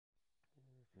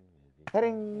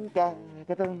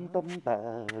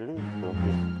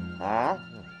Hả?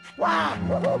 Wow!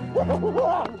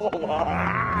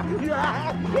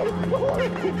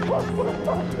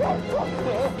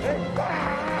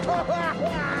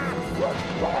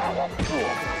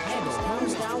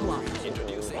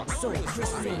 Introducing so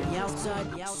crispy on the outside,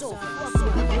 so fluffy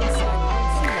on the inside.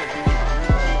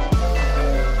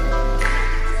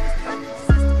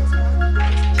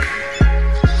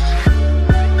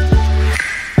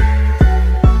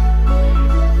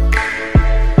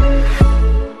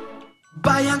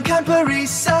 Bayangkan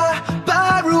perisa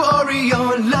baru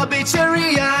Orion, lebih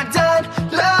ceria dan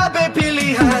lebih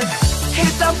pilihan.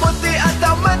 Hitam putih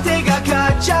atau mentega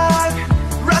kacang,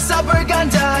 rasa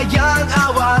berganda yang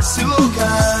awak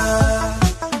suka.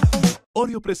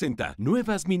 Oreo presenta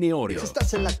nuevas mini Oreo. Si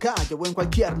estás en la calle o en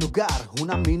cualquier lugar,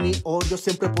 una mini Oreo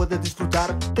siempre puedes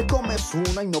disfrutar. Te comes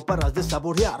una y no paras de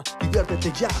saborear.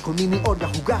 Diviértete ya con mini Oreo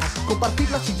a jugar,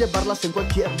 compartirlas y llevarlas en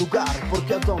cualquier lugar,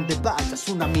 porque a donde vayas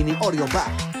una mini Oreo va.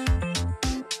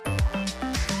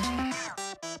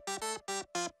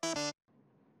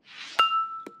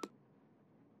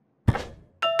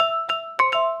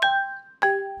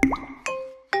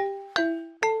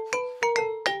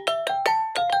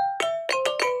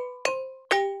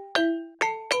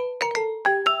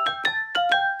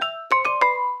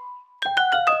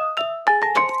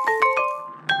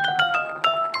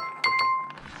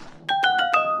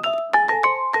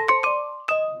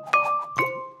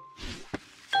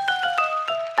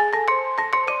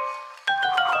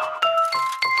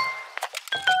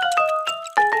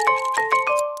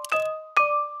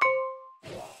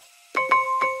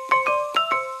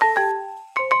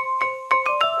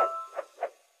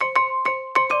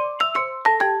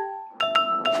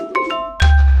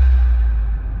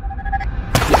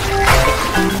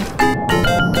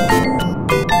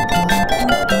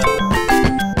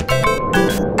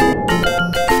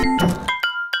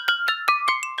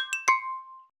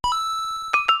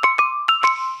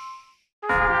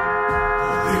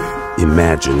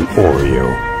 Imagine Oreo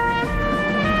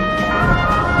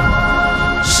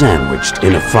sandwiched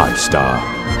in a 5-star.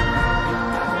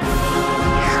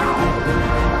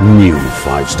 New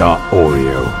 5-star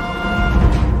Oreo.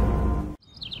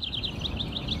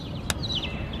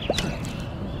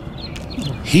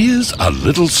 Here's a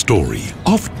little story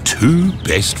of two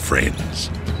best friends.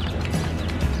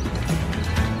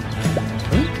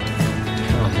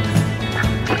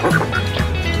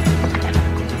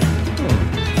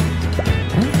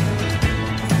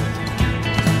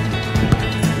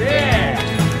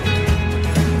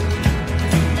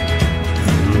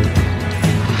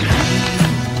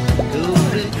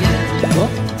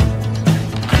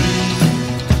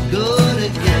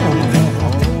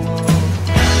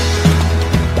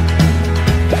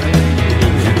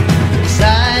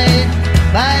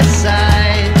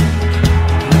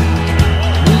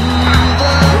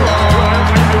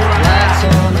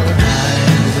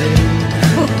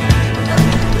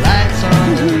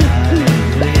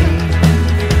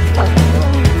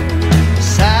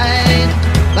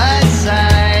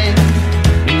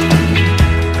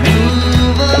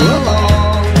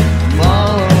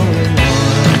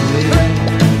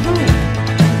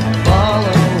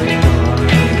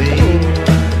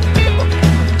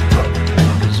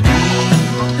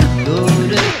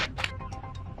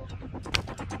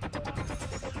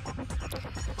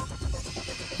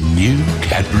 New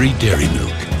Cadbury Dairy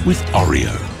Milk with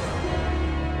Oreo.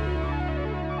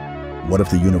 What if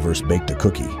the universe baked a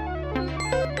cookie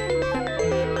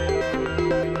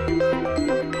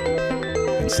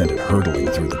and sent it hurtling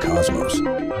through the cosmos?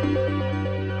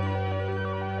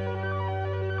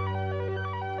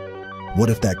 What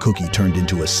if that cookie turned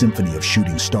into a symphony of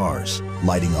shooting stars,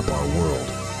 lighting up our world?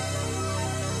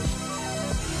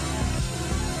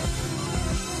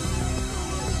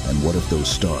 And what if those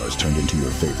stars turned into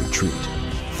your favorite treat,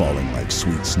 falling like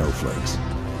sweet snowflakes?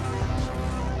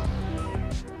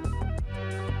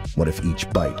 What if each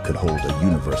bite could hold a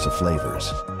universe of flavors?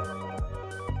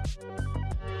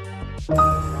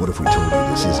 What if we told you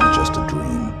this isn't just a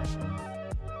dream?